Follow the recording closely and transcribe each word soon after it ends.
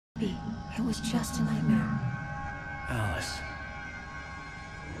be. It was just a nightmare. Alice.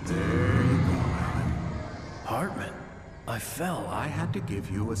 There you go, Alan. Hartman. I fell. I had to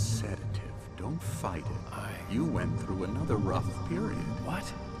give you a sedative. Don't fight it. You went through another rough period. What?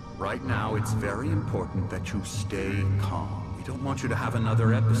 Right now, it's very important that you stay calm. We don't want you to have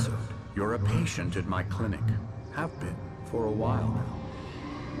another episode. You're a patient at my clinic. Have been for a while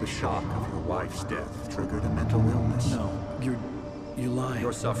now. The shock of your wife's death triggered a mental illness. No, you're lying.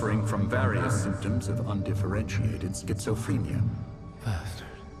 You're suffering from various symptoms of undifferentiated schizophrenia. Bastard.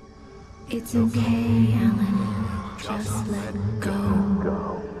 It's okay, Alan. Just let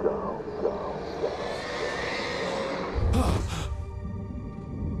go.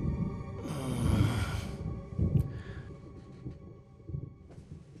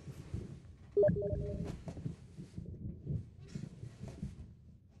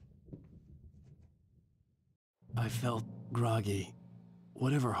 I felt groggy.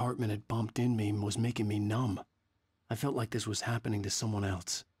 Whatever Hartman had bumped in me was making me numb. I felt like this was happening to someone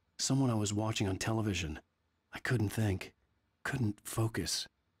else. Someone I was watching on television. I couldn't think. Couldn't focus.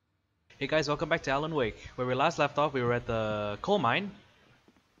 Hey guys, welcome back to Alan Wake. Where we last left off, we were at the coal mine.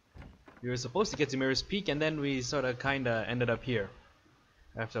 We were supposed to get to Mirror's Peak, and then we sorta kinda ended up here.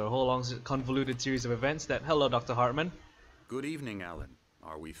 After a whole long convoluted series of events that... Hello, Dr. Hartman. Good evening, Alan.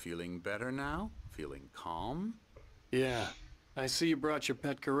 Are we feeling better now? Feeling calm? Yeah. I see you brought your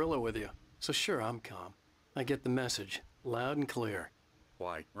pet gorilla with you. So sure, I'm calm. I get the message. Loud and clear.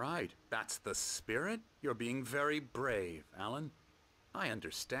 Quite right. That's the spirit. You're being very brave, Alan. I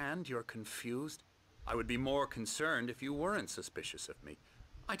understand you're confused. I would be more concerned if you weren't suspicious of me.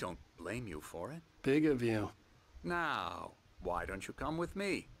 I don't blame you for it. Big of you. Now, why don't you come with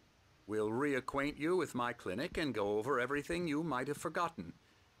me? We'll reacquaint you with my clinic and go over everything you might have forgotten.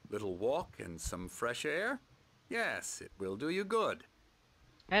 Little walk and some fresh air? Yes, it will do you good.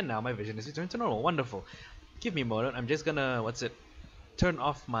 And now my vision is returned to normal. Wonderful. Give me a moment. I'm just gonna... turn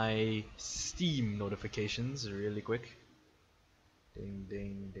off my Steam notifications really quick. Ding,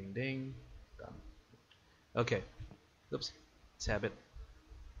 ding, ding, ding. Done. Okay. Oops. Tab it.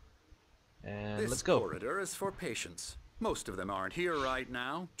 And let's go. This corridor is for patients. Most of them aren't here right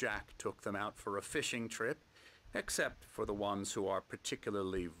now. Jack took them out for a fishing trip. Except for the ones who are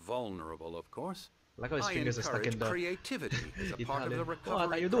particularly vulnerable, of course. Like how his fingers are stuck in the... creativity as a part of the What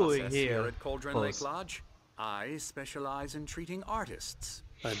recovery are you doing process here? at Cauldron Pose. Lake Lodge. I specialize in treating artists.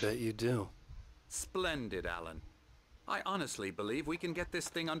 I bet you do. Splendid, Alan. I honestly believe we can get this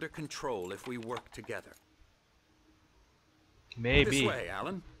thing under control if we work together. Maybe. This way,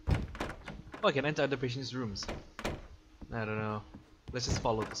 Alan. Oh, I can enter other patients' rooms. I don't know. Let's just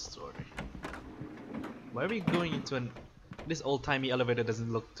follow the story. Why are we going into an... This old-timey elevator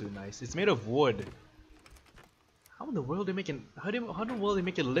doesn't look too nice. It's made of wood. How in the world they make an... How in the world they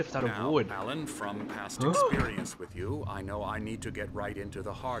make a lift out of wood? Alan, from past experience with you, I know I need to get right into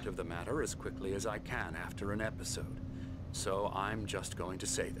the heart of the matter as quickly as I can after an episode. So I'm just going to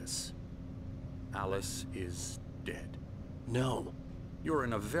say this. Alice is dead. No. You're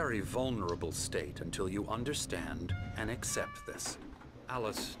in a very vulnerable state until you understand and accept this.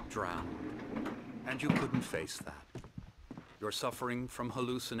 Alice drowned, and you couldn't face that. You're suffering from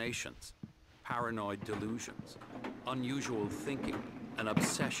hallucinations, paranoid delusions, unusual thinking, an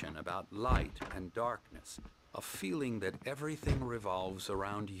obsession about light and darkness, a feeling that everything revolves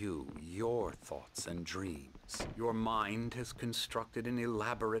around you, your thoughts and dreams. Your mind has constructed an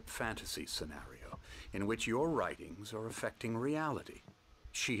elaborate fantasy scenario in which your writings are affecting reality.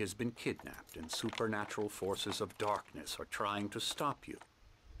 She has been kidnapped, and supernatural forces of darkness are trying to stop you.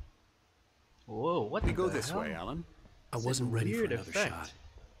 Whoa, what We the go this hell? way, Alan. I wasn't ready for weird another effect. shot.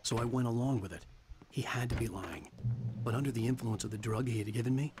 So I went along with it. He had to be lying. But under the influence of the drug he had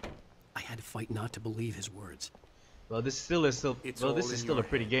given me, I had to fight not to believe his words. Well, this still is still... It's well, all this is in still a your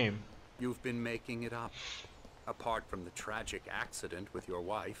pretty head. game. You've been making it up. Apart from the tragic accident with your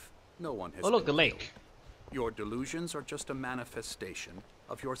wife, no one has Oh, look, been the killed. lake. Your delusions are just a manifestation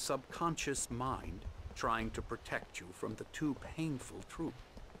of your subconscious mind trying to protect you from the too painful truth.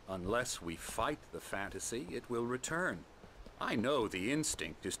 Unless we fight the fantasy, it will return. I know the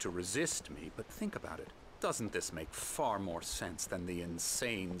instinct is to resist me, but think about it. Doesn't this make far more sense than the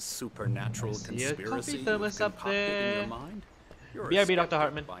insane supernatural see a conspiracy coffee you've thermos up concocted in there. your mind? You're a BRB, Dr. skeptic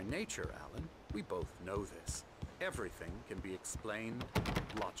Hartman. by nature, Alan. We both know this. Everything can be explained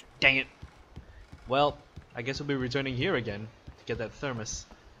logically. Dang it. Well, I guess we'll be returning here again to get that thermos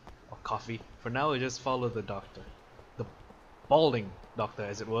or coffee. For now, we just follow the doctor. The balding doctor,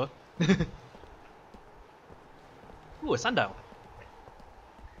 as it were. Ooh, a sundial.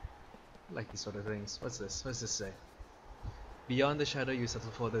 I like these sort of things. What's this? What does this say? Beyond the shadow you settle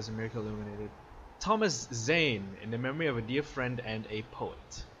for, there's a miracle illuminated. Thomas Zane, in the memory of a dear friend and a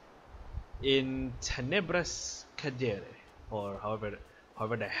poet. In tenebras cadere, or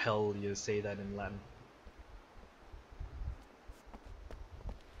however the hell you say that in Latin.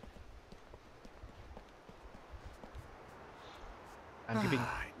 I'm giving.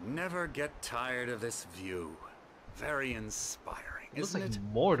 I never get tired of this view. Very inspiring, It looks isn't like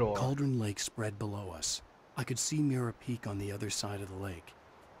it? Mordor. Cauldron Lake spread below us. I could see Mirror Peak on the other side of the lake.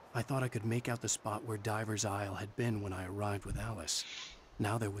 I thought I could make out the spot where Diver's Isle had been when I arrived with Alice.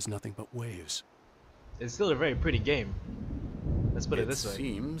 Now there was nothing but waves. It's still a very pretty game. Let's put it this way. It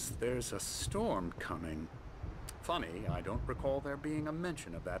seems there's a storm coming. Funny, I don't recall there being a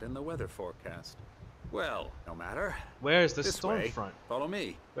mention of that in the weather forecast. Well, no matter. Where is the This storm way. front? Follow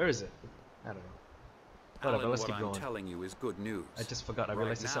me. Where is it? I don't know. Whatever, Alan, let's what keep I'm going. telling you is good news. I just forgot. I Right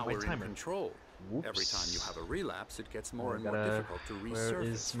realized to set now my we're timer. in control. Whoops. Every time you have a relapse, it gets more I and more gotta- difficult to resurface where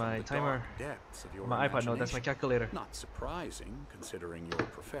is from my the timer? dark depths of your My iPad, no, that's my imagination. calculator. Not surprising, considering your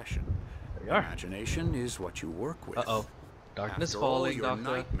profession. There we are. Imagination is what you work with. Uh-oh. Darkness After all falling, your Doctor.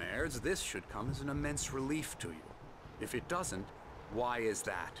 nightmares, this should come as an immense relief to you. If it doesn't, why is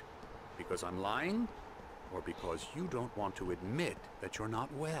that? Because I'm lying? Or because you don't want to admit that you're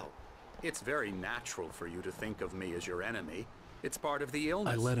not well? It's very natural for you to think of me as your enemy. It's part of the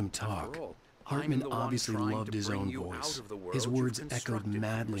illness. I let him After talk. all, Hartman I'm the one obviously trying loved to his bring own you voice. out of the His world you've words echoed constructed for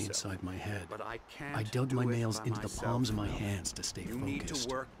madly yourself. inside my head. But I can't I dug do my it nails by into the myself, palms of my Mel. hands to stay You focused. need to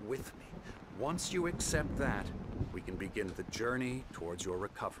work with me. Once you accept that, we can begin the journey towards your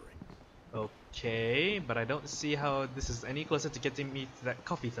recovery. Okay, but I don't see how this is any closer to getting me to that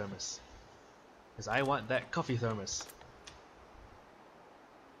coffee thermos. Because I want that coffee thermos.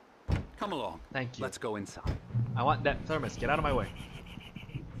 Come along. Thank you. Let's go inside. I want that thermos. Get out of my way.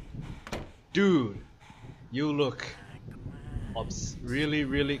 Dude, you look really,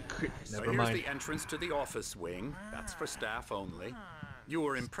 really So Never here's mind. the entrance to the office wing. That's for staff only. You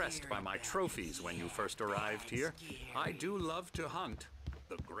were impressed by my trophies when you first arrived here. I do love to hunt.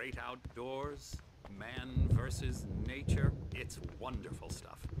 The great outdoors, man versus nature. It's wonderful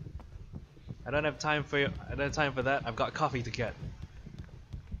stuff. I don't have time for you. I don't have time for that. I've got coffee to get.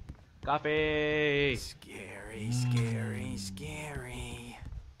 Coffee. Scary, scary, scary.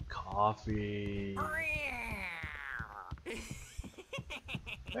 Coffee.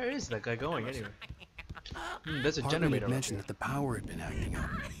 Where is that guy going anyway? There's a Hartman generator. had mentioned that the power had been acting up.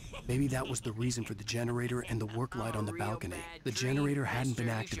 Maybe that was the reason for the generator and the work light on the balcony. The generator hadn't been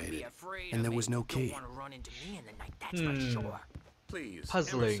activated, and there was no key. Please,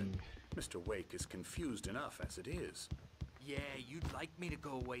 Puzzling. Emerson. Mr. Wake is confused enough as it is. Yeah, you'd like me to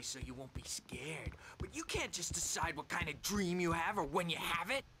go away so you won't be scared. But you can't just decide what kind of dream you have or when you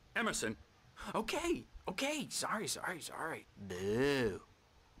have it. Emerson, Okay, sorry. Boo.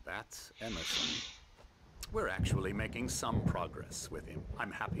 that's Emerson. We're actually making some progress with him,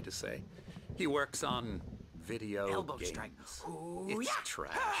 I'm happy to say. He works on video Elbow games. strike. Ooh, It's yeah.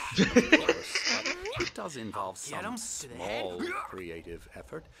 trash, of course, but it does involve Get some him to the head. small creative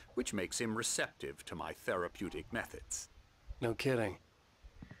effort, which makes him receptive to my therapeutic methods. No kidding.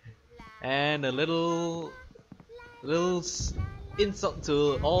 And a little insult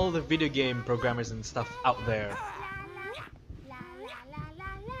to all the video game programmers and stuff out there.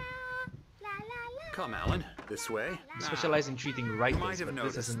 Come, Alan, this way. You specialize in treating You writers, might have but this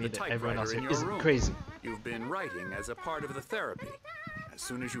noticed doesn't the mean that everyone else typewriter in here your isn't room. crazy. You've been writing as a part of the therapy. As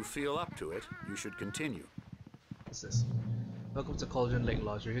soon as you feel up to it, you should continue. What's this? Welcome to Cauldron Lake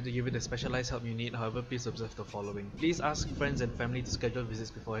Lodge. We're here to give you the specialized help you need. However, please observe the following. Please ask friends and family to schedule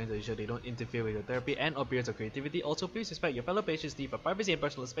visits beforehand to ensure they don't interfere with your therapy and or periods of creativity. Also, please respect your fellow patients' need for privacy and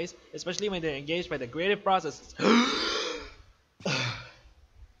personal space, especially when they're engaged by the creative process.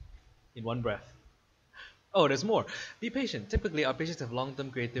 In one breath. Oh, there's more. Be patient. Typically, our patients have long-term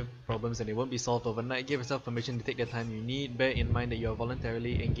creative problems and they won't be solved overnight. Give yourself permission to take the time you need. Bear in mind that you are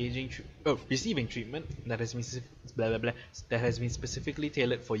voluntarily receiving treatment that has been specifically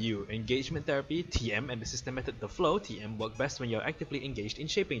tailored for you. Engagement therapy, TM, and the system method, the flow, TM, work best when you're actively engaged in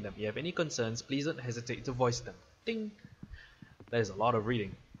shaping them. If you have any concerns, please don't hesitate to voice them. Ding! That is a lot of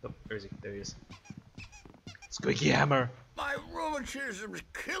reading. Oh, where is he? There he is. Squeaky hammer! My rheumatism's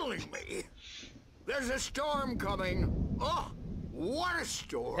killing me. There's a storm coming. Oh, what a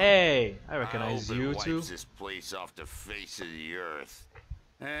storm. Hey! I recognize I hope it you wipes too. this place off the face of the earth.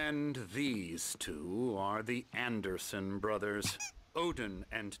 And these two are the Anderson brothers, Odin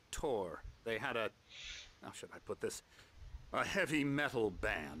and Thor. They had how should I put this? A heavy metal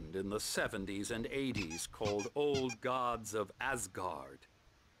band in the 70s and 80s called Old Gods of Asgard.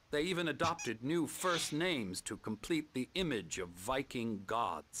 They even adopted new first names to complete the image of Viking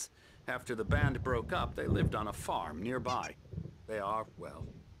gods. After the band broke up, they lived on a farm nearby. They are, well,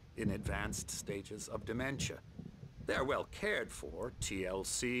 in advanced stages of dementia. They're well cared for,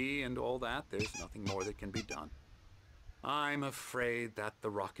 TLC and all that. There's nothing more that can be done. I'm afraid that the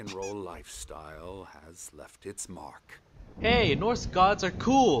rock and roll lifestyle has left its mark. Hey, Norse gods are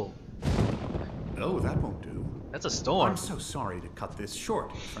cool. Oh, that won't do. That's a storm. I'm so sorry to cut this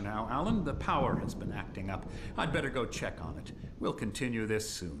short for now, Alan. The power has been acting up. I'd better go check on it. We'll continue this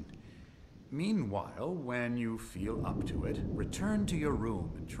soon. Meanwhile, when you feel up to it, return to your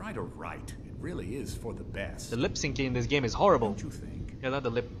room and try to write. It really is for the best. The lip syncing in this game is horrible. Don't you think? Yeah, not the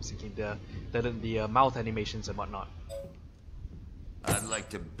lip syncing, the mouth animations and whatnot. I'd like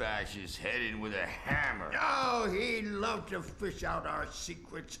to bash his head in with a hammer. Oh, he'd love to fish out our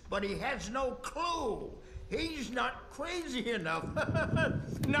secrets, but he has no clue. He's not crazy enough.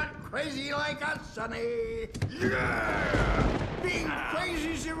 Not crazy like us, Sonny. Yeah! Being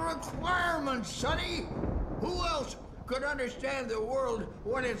crazy's a requirement, Sonny. Who else could understand the world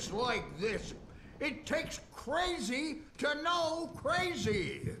when it's like this? It takes crazy to know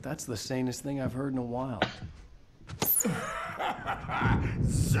crazy. That's the sanest thing I've heard in a while.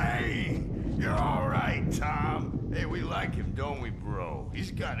 Say, you're all right, Tom. Hey, we like him, don't we, bro?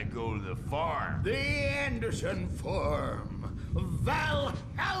 He's got to go to the farm. The Anderson Farm.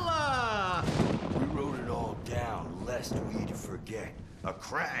 Valhalla! We wrote it all down, lest we'd forget. A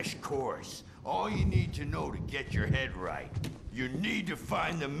crash course. All you need to know to get your head right. You need to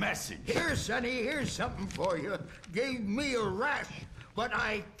find the message. Here, Sonny, here's something for you. Gave me a rash, but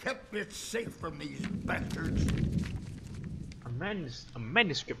I kept it safe from these bastards. A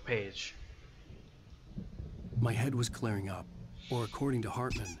manuscript page. My head was clearing up, or according to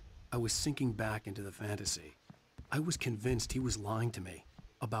Hartman, I was sinking back into the fantasy. I was convinced he was lying to me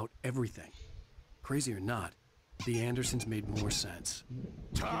about everything. Crazy or not, the Andersons made more sense.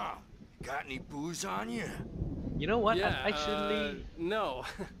 Tom, got any booze on you? You know what? Yeah, I've actually no.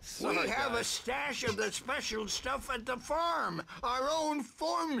 We have a stash of the special stuff at the farm. Our own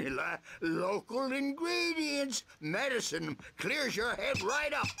formula. Local ingredients. Medicine. Clears your head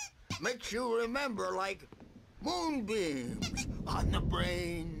right up. Makes you remember like moonbeams on the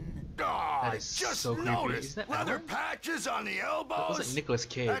brain. Oh, That I is just so creepy. noticed. Is that Leather Alan? patches on the elbows. That was like Nicolas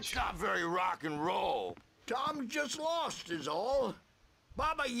Cage. That's not very rock and roll. Tom just lost is all.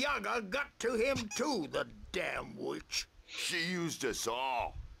 Baba Yaga got to him too, the damn witch. She used us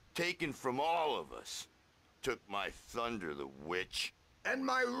all. Taken from all of us. Took my thunder, the witch. And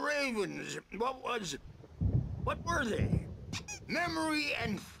my ravens, what were they? Memory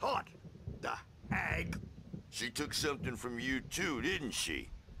and thought, the hag. She took something from you too, didn't she?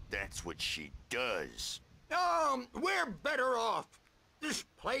 That's what she does. We're better off. This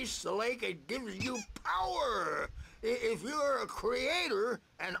place, the lake, it gives you power. If you're a creator,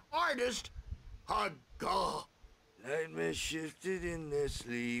 an artist, a god. Nightmare shifted in their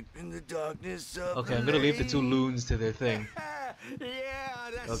sleep in the darkness of Okay, I'm gonna leave the two loons to their thing. Yeah,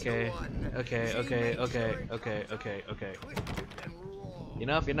 that's Okay, the one. okay, She okay, makes okay, her okay, okay, okay. twisted and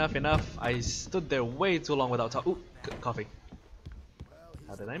raw. Enough. I stood there way too long without talking. Ooh, coffee.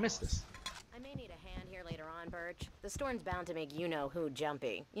 How did I miss this? I may need a hand here later on, Birch. The storm's bound to make you-know-who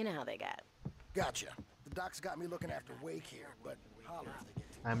jumpy. You know how they get. Gotcha. The doc's got me looking after Wake here, but holler if they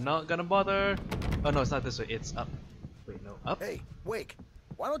get to I'm not gonna bother. Oh no, it's not this way. It's up. Wait, no, up. Hey, Wake,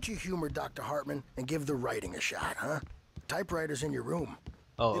 why don't you humor Dr. Hartman and give the writing a shot, huh? Typewriter's in your room.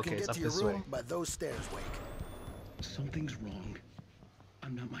 Oh, You okay, can it's get up to your this room way. by those stairs, Wake. Something's wrong.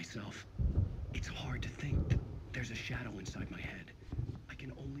 I'm not myself. It's hard to think. There's a shadow inside my head. I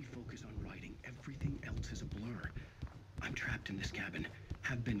can only focus on writing. Everything else is a blur. I'm trapped in this cabin.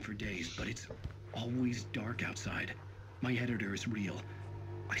 Have been for days, but it's always dark outside. My editor is real.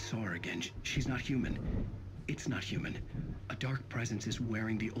 I saw her again. She's not human. It's not human. A dark presence is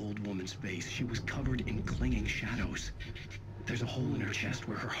wearing the old woman's face. She was covered in clinging shadows. There's a hole in her chest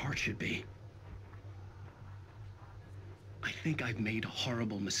where her heart should be. I think I've made a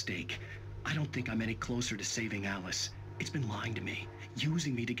horrible mistake. I don't think I'm any closer to saving Alice. It's been lying to me,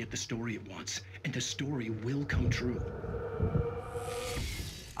 using me to get the story it wants, and the story will come true.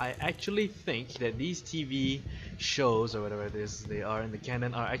 I actually think that these TV shows or whatever it is they are in the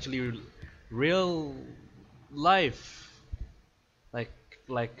canon are actually real life, like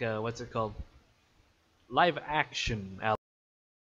what's it called? Live action